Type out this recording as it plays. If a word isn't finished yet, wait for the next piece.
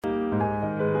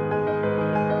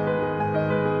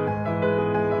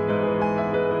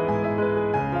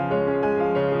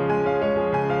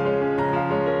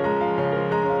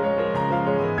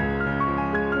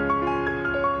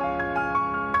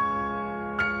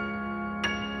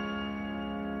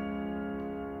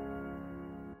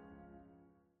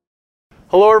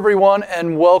Hello everyone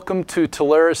and welcome to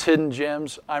Talaris Hidden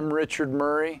Gems. I'm Richard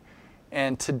Murray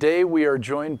and today we are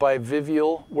joined by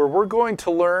Vivial where we're going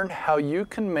to learn how you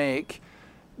can make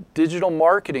digital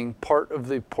marketing part of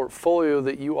the portfolio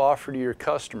that you offer to your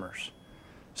customers.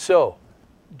 So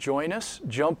join us,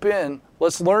 jump in,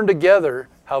 let's learn together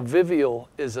how Vivial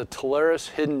is a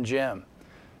Talaris Hidden Gem.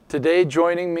 Today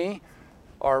joining me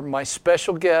are my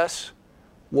special guests,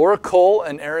 Laura Cole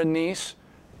and Erin Neese.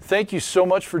 Thank you so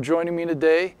much for joining me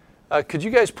today. Could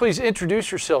you guys please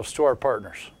introduce yourselves to our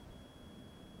partners?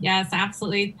 Yes,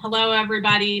 absolutely. Hello,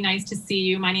 everybody. Nice to see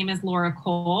you. My name is Laura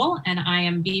Cole, and I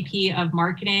am VP of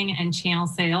Marketing and Channel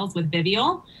Sales with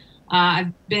Vivial.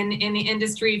 I've been in the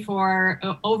industry for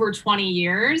over 20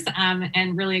 years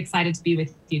and really excited to be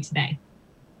with you today.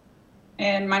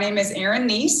 And my name is Erin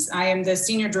Neese. I am the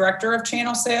Senior Director of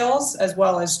Channel Sales as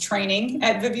well as training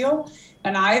at Vivial.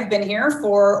 And I've been here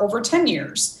for over 10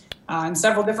 years in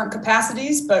several different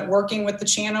capacities, but working with the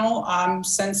channel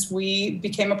since we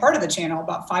became a part of the channel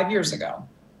about 5 years ago.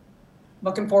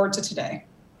 Looking forward to today.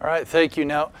 All right, thank you.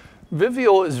 Now,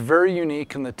 Vivial is very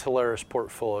unique in the Talaris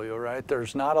portfolio, right?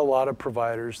 There's not a lot of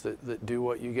providers that do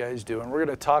what you guys do, and we're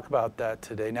going to talk about that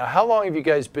today. Now, how long have you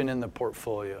guys been in the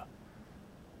portfolio?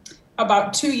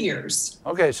 About 2 years.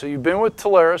 Okay, so you've been with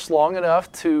Talaris long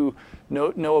enough to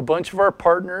know a bunch of our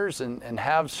partners and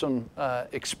have some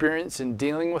experience in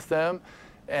dealing with them.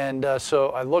 And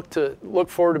so I look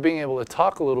forward to being able to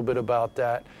talk a little bit about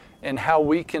that and how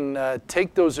we can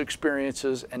take those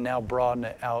experiences and now broaden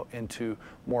it out into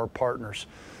more partners.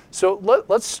 So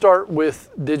let's start with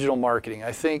digital marketing.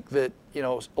 I think that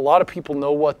a lot of people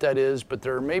know what that is, but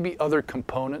there are maybe other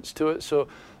components to it. So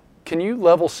can you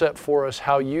level set for us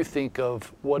how you think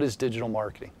of what is digital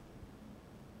marketing?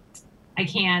 I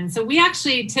can. So we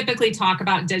actually typically talk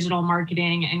about digital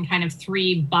marketing in kind of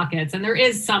 3 buckets, and there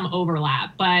is some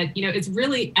overlap, but it's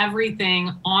really everything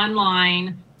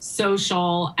online,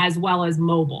 social, as well as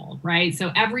mobile, right? So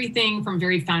everything from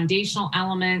very foundational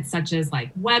elements such as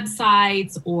like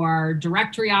websites or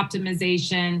directory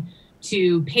optimization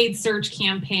to paid search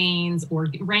campaigns or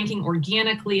ranking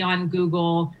organically on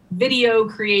Google, video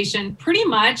creation. Pretty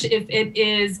much if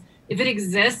it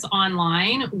exists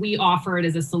online, we offer it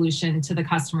as a solution to the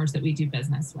customers that we do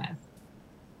business with.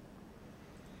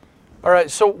 All right,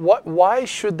 so why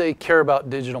should they care about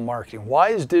digital marketing? Why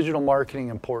is digital marketing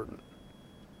important?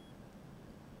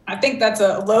 I think that's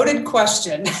a loaded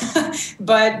question,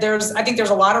 but I think there's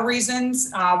a lot of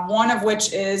reasons, one of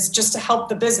which is just to help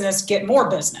the business get more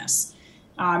business.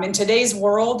 In today's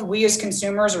world, we as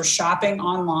consumers are shopping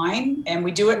online and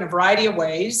we do it in a variety of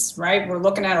ways, right? We're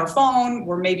looking at our phone,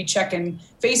 we're maybe checking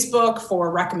Facebook for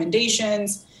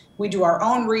recommendations, we do our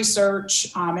own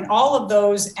research, and all of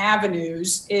those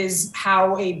avenues is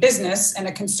how a business and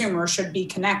a consumer should be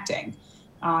connecting,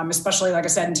 especially, like I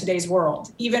said, in today's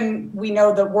world. Even we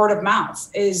know that word of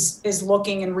mouth is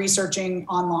looking and researching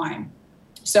online.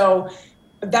 So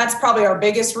that's probably our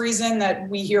biggest reason that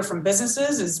we hear from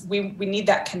businesses is we need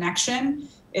that connection.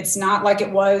 It's not like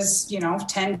it was,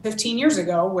 10, 15 years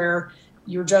ago where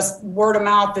you're just word of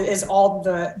mouth is all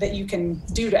that you can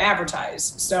do to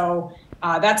advertise. So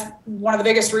that's one of the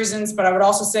biggest reasons. But I would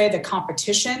also say the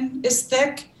competition is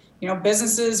thick.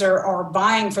 Businesses are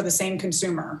buying for the same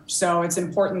consumer. So it's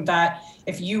important that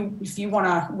if you want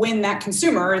to win that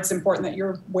consumer, it's important that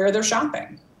you're where they're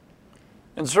shopping.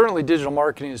 And certainly digital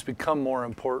marketing has become more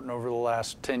important over the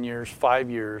last 10 years, 5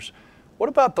 years. What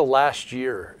about the last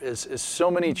year? As so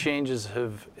many changes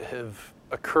have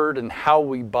occurred in how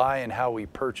we buy and how we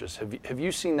purchase. Have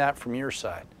you seen that from your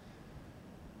side?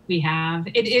 We have.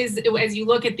 It is, as you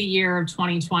look at the year of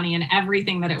 2020 and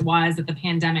everything that it was that the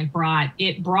pandemic brought,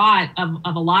 it brought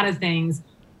of a lot of things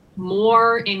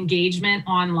more engagement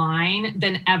online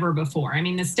than ever before. I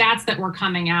mean, the stats that were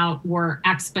coming out were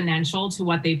exponential to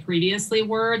what they previously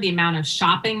were. The amount of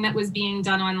shopping that was being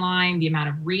done online, the amount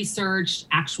of research,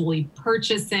 actually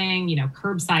purchasing,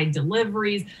 curbside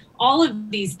deliveries, all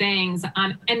of these things,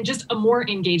 and just a more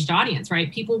engaged audience, right?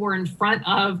 People were in front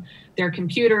of their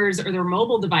computers or their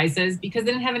mobile devices because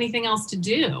they didn't have anything else to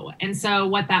do. And so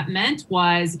what that meant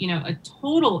was, a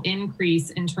total increase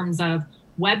in terms of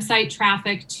website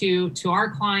traffic to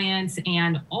our clients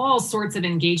and all sorts of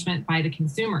engagement by the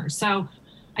consumer. So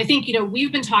I think,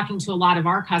 we've been talking to a lot of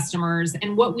our customers,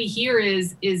 and what we hear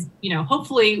is,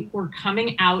 hopefully we're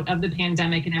coming out of the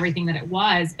pandemic and everything that it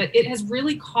was, but it has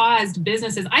really caused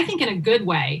businesses, I think in a good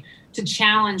way, to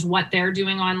challenge what they're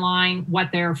doing online,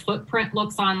 what their footprint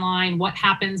looks online, what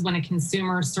happens when a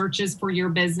consumer searches for your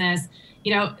business.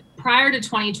 Prior to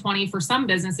 2020, for some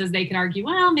businesses, they could argue,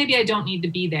 well, maybe I don't need to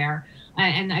be there.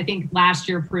 And I think last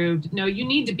year proved, no, you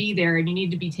need to be there and you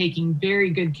need to be taking very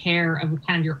good care of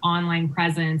kind of your online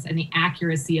presence and the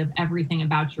accuracy of everything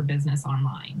about your business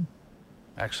online.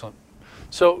 Excellent.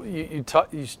 So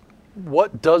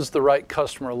what does the right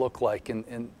customer look like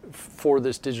for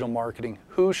this digital marketing?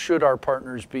 Who should our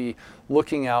partners be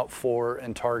looking out for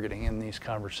and targeting in these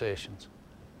conversations?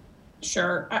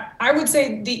 Sure. I would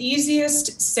say the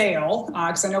easiest sale,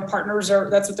 because I know partners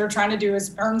that's what they're trying to do,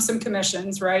 is earn some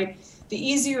commissions, right? The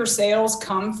easier sales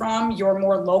come from your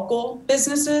more local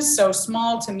businesses, so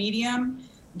small to medium.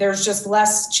 There's just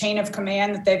less chain of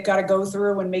command that they've got to go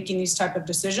through when making these type of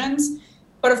decisions.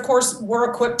 But of course,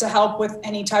 we're equipped to help with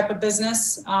any type of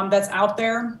business that's out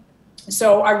there.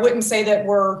 So I wouldn't say that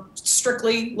we're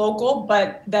strictly local,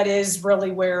 but that is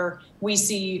really where we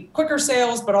see quicker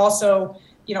sales, but also,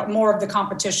 you know, more of the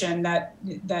competition that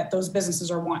those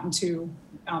businesses are wanting to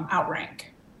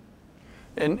outrank.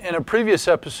 In a previous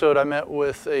episode, I met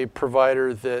with a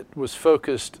provider that was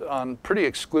focused on pretty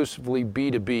exclusively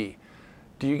B2B.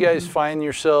 Do you guys find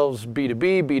yourselves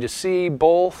B2B, B2C,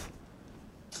 both?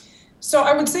 So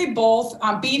I would say both.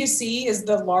 B2C is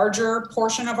the larger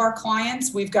portion of our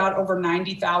clients. We've got over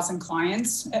 90,000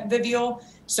 clients at Vivial.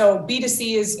 So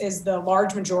B2C is the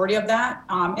large majority of that.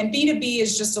 And B2B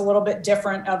is just a little bit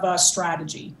different of a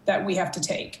strategy that we have to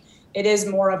take. It is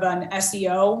more of an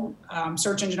SEO,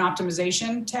 search engine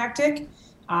optimization tactic,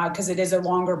 because it is a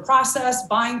longer process,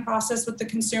 buying process with the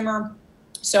consumer.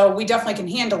 So we definitely can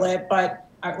handle it. But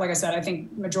like I said, I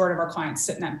think majority of our clients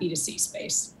sit in that B2C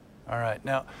space. All right.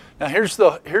 Now here's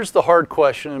the hard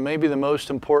question, and maybe the most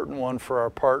important one for our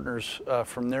partners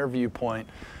from their viewpoint.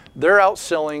 They're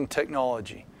outselling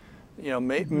technology. You know,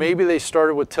 maybe they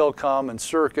started with telecom and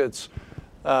circuits.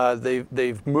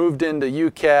 They've moved into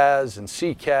UCaaS and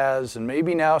CCaaS and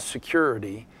maybe now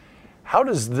security. How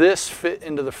does this fit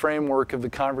into the framework of the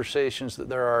conversations that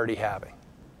they're already having?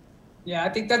 Yeah, I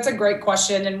think that's a great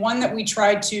question, and one that we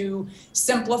try to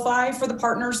simplify for the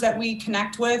partners that we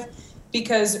connect with,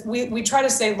 because we try to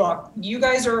say, look, you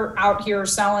guys are out here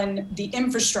selling the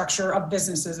infrastructure of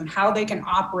businesses and how they can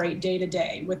operate day to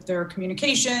day with their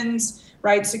communications,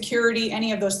 right? Security,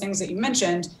 any of those things that you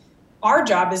mentioned. Our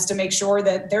job is to make sure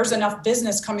that there's enough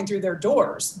business coming through their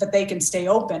doors that they can stay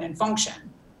open and function.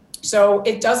 So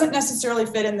it doesn't necessarily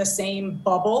fit in the same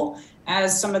bubble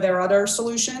as some of their other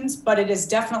solutions, but it is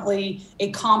definitely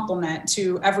a complement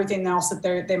to everything else that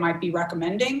they might be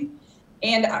recommending.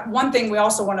 And one thing we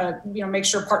also want to make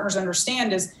sure partners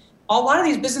understand is a lot of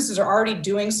these businesses are already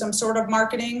doing some sort of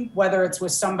marketing, whether it's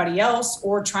with somebody else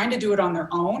or trying to do it on their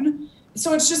own.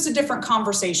 So it's just a different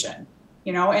conversation,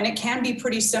 and it can be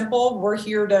pretty simple. We're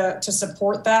here to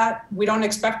support that. We don't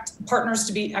expect partners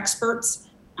to be experts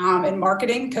in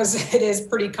marketing because it is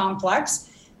pretty complex.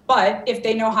 But if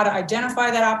they know how to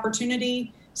identify that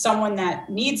opportunity, someone that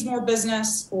needs more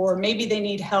business, or maybe they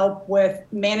need help with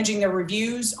managing their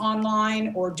reviews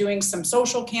online or doing some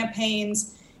social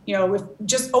campaigns, with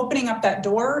just opening up that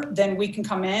door, then we can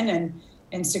come in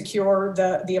and secure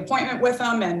the appointment with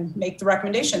them and make the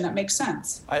recommendation that makes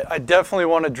sense. I definitely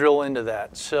want to drill into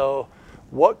that. So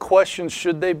what questions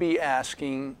should they be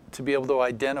asking to be able to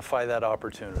identify that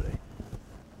opportunity?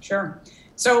 Sure.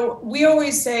 So we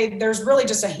always say there's really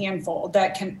just a handful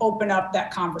that can open up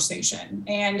that conversation.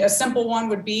 And a simple one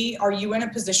would be, are you in a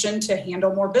position to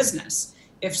handle more business?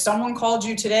 If someone called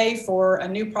you today for a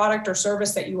new product or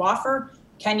service that you offer,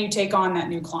 can you take on that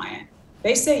new client?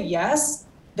 They say yes,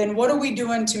 then what are we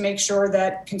doing to make sure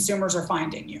that consumers are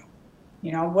finding you?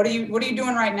 What are you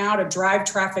doing right now to drive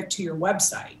traffic to your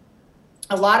website?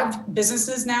 A lot of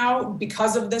businesses now,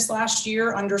 because of this last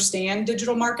year, understand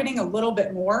digital marketing a little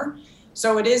bit more.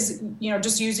 So it is,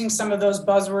 just using some of those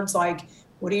buzzwords like,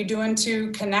 what are you doing to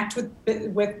connect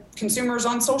with consumers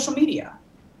on social media?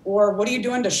 Or what are you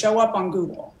doing to show up on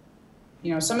Google?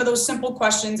 Some of those simple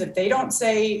questions, if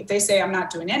they say I'm not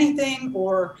doing anything,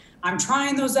 or I'm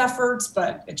trying those efforts,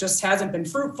 but it just hasn't been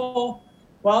fruitful,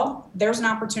 well, there's an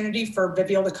opportunity for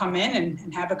Vivial to come in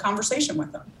and have a conversation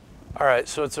with them. All right,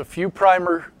 so it's a few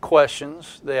primer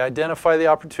questions. They identify the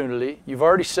opportunity. You've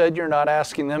already said you're not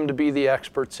asking them to be the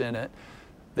experts in it.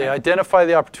 They identify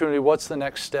the opportunity. What's the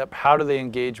next step? How do they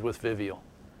engage with Vivial?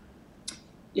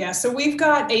 Yeah, so we've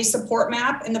got a support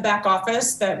map in the back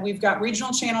office that we've got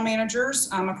regional channel managers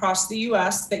across the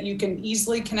U.S. that you can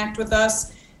easily connect with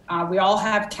us. We all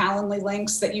have Calendly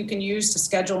links that you can use to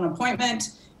schedule an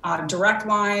appointment. Direct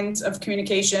lines of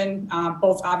communication,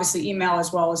 both obviously email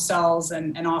as well as cells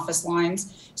and office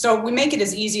lines. So we make it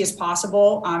as easy as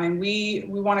possible, and we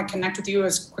want to connect with you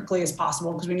as quickly as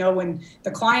possible because we know when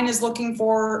the client is looking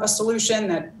for a solution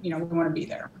that we want to be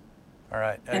there. All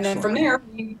right. Excellent. And then from there,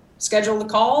 we schedule the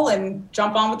call and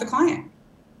jump on with the client.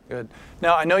 Good.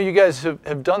 Now, I know you guys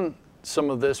have done some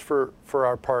of this for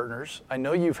our partners. I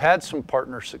know you've had some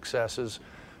partner successes.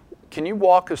 Can you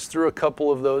walk us through a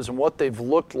couple of those and what they've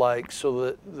looked like so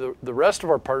that the rest of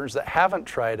our partners that haven't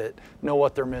tried it know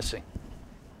what they're missing?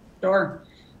 Sure.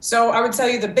 So I would tell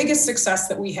you the biggest success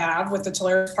that we have with the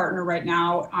Tolaris partner right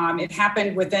now, it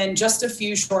happened within just a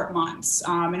few short months,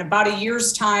 in about a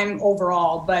year's time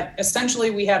overall. But essentially,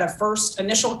 we had a first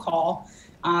initial call,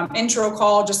 intro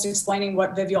call, just explaining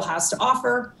what Vivial has to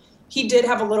offer. He did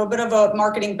have a little bit of a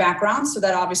marketing background, so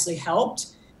that obviously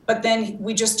helped. But then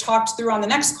we just talked through on the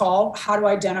next call how to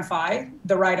identify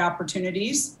the right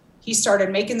opportunities. He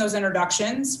started making those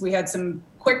introductions. We had some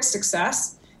quick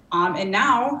success. And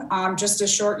now, just a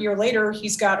short year later,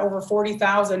 he's got over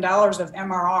 $40,000 of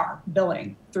MRR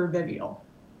billing through Vivial.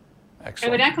 Excellent.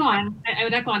 I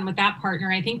would echo on with that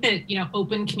partner. I think that,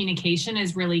 open communication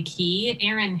is really key.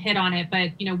 Aaron hit on it,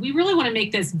 but, we really want to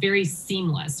make this very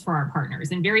seamless for our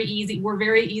partners and very easy. We're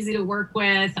very easy to work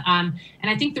with. And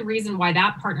I think the reason why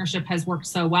that partnership has worked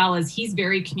so well is he's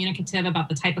very communicative about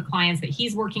the type of clients that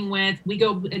he's working with. We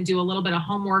go and do a little bit of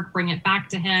homework, bring it back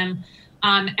to him.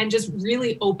 And just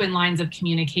really open lines of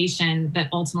communication that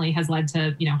ultimately has led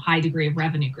to, high degree of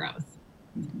revenue growth.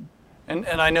 And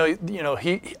I know,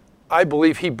 I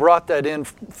believe he brought that in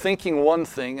thinking one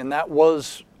thing, and that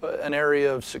was an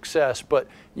area of success, but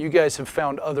you guys have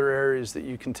found other areas that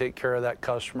you can take care of that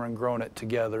customer and grown it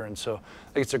together. And so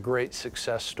I think it's a great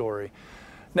success story.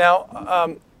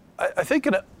 Now, I think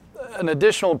an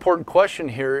additional important question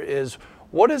here is,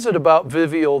 what is it about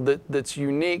Vivial that's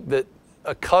unique that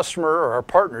a customer or our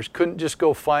partners couldn't just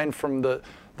go find from the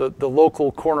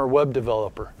local corner web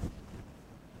developer?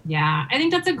 Yeah, I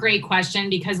think that's a great question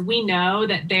because we know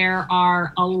that there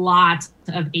are a lot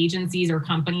of agencies or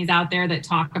companies out there that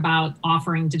talk about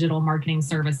offering digital marketing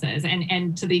services.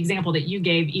 And to the example that you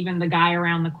gave, even the guy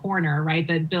around the corner, right,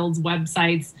 that builds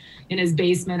websites in his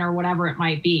basement or whatever it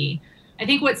might be. I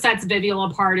think what sets Vivial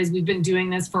apart is we've been doing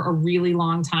this for a really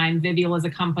long time. Vivial as a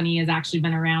company has actually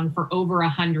been around for over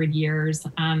 100 years.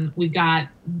 We've got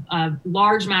a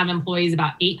large amount of employees,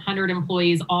 about 800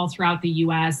 employees all throughout the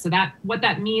US. So what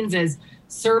that means is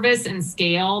service and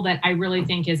scale that I really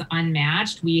think is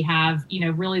unmatched. We have,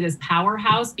 really this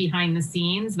powerhouse behind the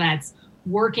scenes that's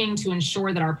working to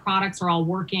ensure that our products are all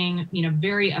working,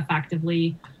 very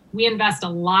effectively. We invest a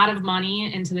lot of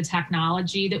money into the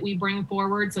technology that we bring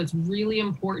forward. So it's really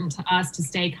important to us to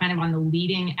stay kind of on the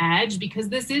leading edge because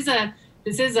this is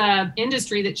a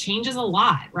industry that changes a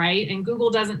lot, right? And Google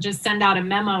doesn't just send out a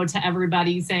memo to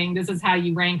everybody saying, this is how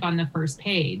you rank on the first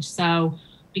page. So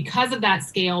because of that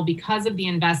scale, because of the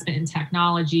investment in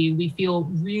technology, we feel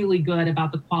really good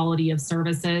about the quality of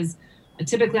services.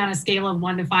 Typically on a scale of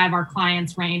 1 to 5, our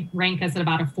clients rank us at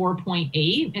about a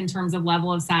 4.8 in terms of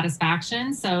level of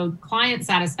satisfaction. So client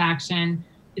satisfaction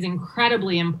is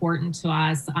incredibly important to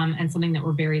us and something that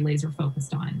we're very laser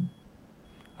focused on.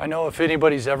 I know if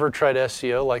anybody's ever tried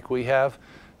SEO like we have,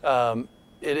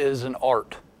 it is an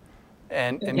art.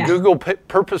 And Yeah. Google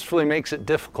purposefully makes it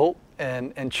difficult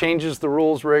and changes the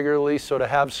rules regularly. So to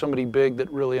have somebody big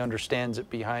that really understands it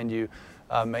behind you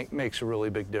makes a really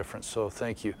big difference. So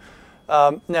thank you.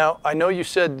 Now, I know you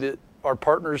said that our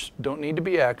partners don't need to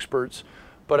be experts,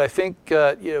 but I think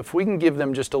if we can give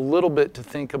them just a little bit to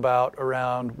think about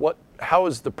around how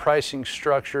is the pricing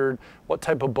structured, what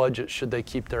type of budget should they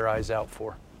keep their eyes out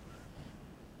for?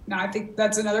 No, I think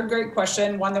that's another great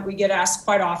question, one that we get asked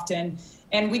quite often.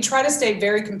 And we try to stay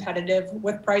very competitive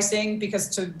with pricing because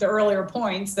to the earlier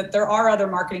points that there are other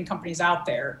marketing companies out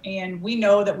there. And we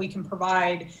know that we can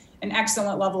provide an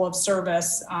excellent level of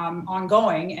service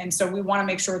ongoing. And so we want to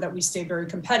make sure that we stay very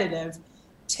competitive.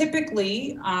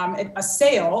 Typically, a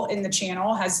sale in the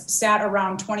channel has sat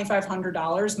around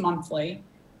 $2,500 monthly,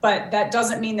 but that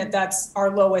doesn't mean that that's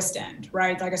our lowest end,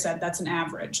 right? Like I said, that's an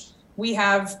average. We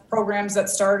have programs that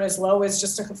start as low as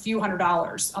just a few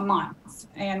 $100s a month.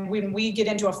 And when we get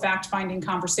into a fact-finding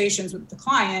conversations with the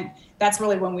client, that's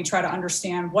really when we try to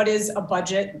understand what is a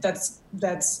budget that's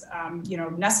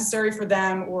necessary for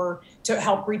them or to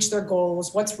help reach their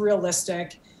goals, what's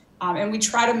realistic. And we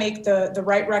try to make the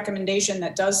right recommendation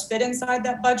that does fit inside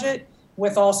that budget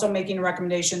with also making a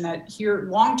recommendation that here,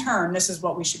 long-term, this is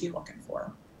what we should be looking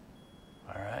for.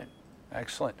 All right,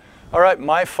 excellent. All right,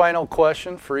 my final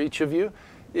question for each of you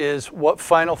is what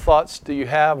final thoughts do you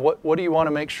have? What do you want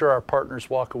to make sure our partners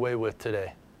walk away with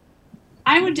today?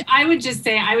 I would just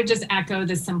say, I would just echo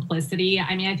the simplicity.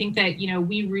 I mean, I think that,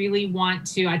 we really want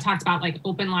to, I talked about like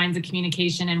open lines of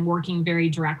communication and working very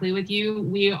directly with you.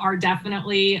 We are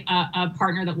definitely a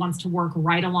partner that wants to work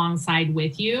right alongside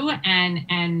with you.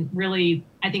 And really,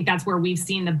 I think that's where we've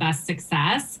seen the best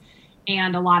success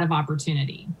and a lot of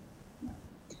opportunity.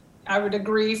 I would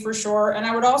agree for sure. And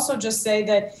I would also just say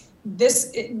that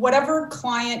whatever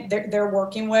client they're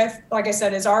working with, like I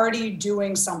said, is already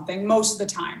doing something most of the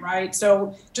time, right?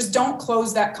 So just don't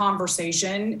close that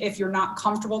conversation if you're not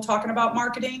comfortable talking about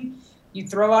marketing. You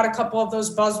throw out a couple of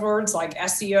those buzzwords like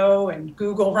SEO and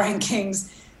Google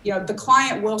rankings, the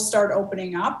client will start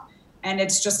opening up, and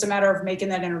it's just a matter of making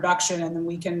that introduction, and then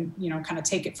we can, kind of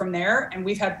take it from there. And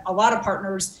we've had a lot of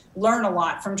partners learn a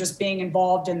lot from just being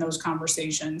involved in those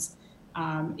conversations.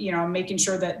 Making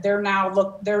sure that they're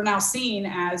now seen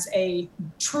as a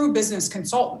true business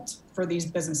consultant for these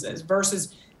businesses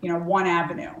versus, one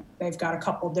avenue. They've got a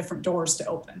couple different doors to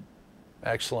open.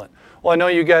 Excellent. Well, I know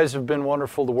you guys have been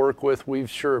wonderful to work with. We've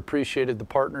sure appreciated the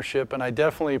partnership, and I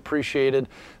definitely appreciated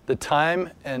the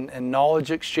time and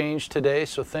knowledge exchange today.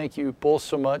 So thank you both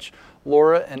so much,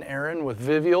 Laura and Aaron with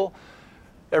Vivial.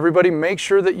 Everybody, make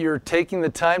sure that you're taking the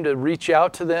time to reach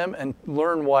out to them and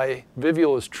learn why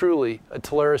Vivial is truly a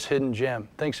Talaris hidden gem.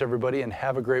 Thanks, everybody, and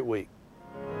have a great week.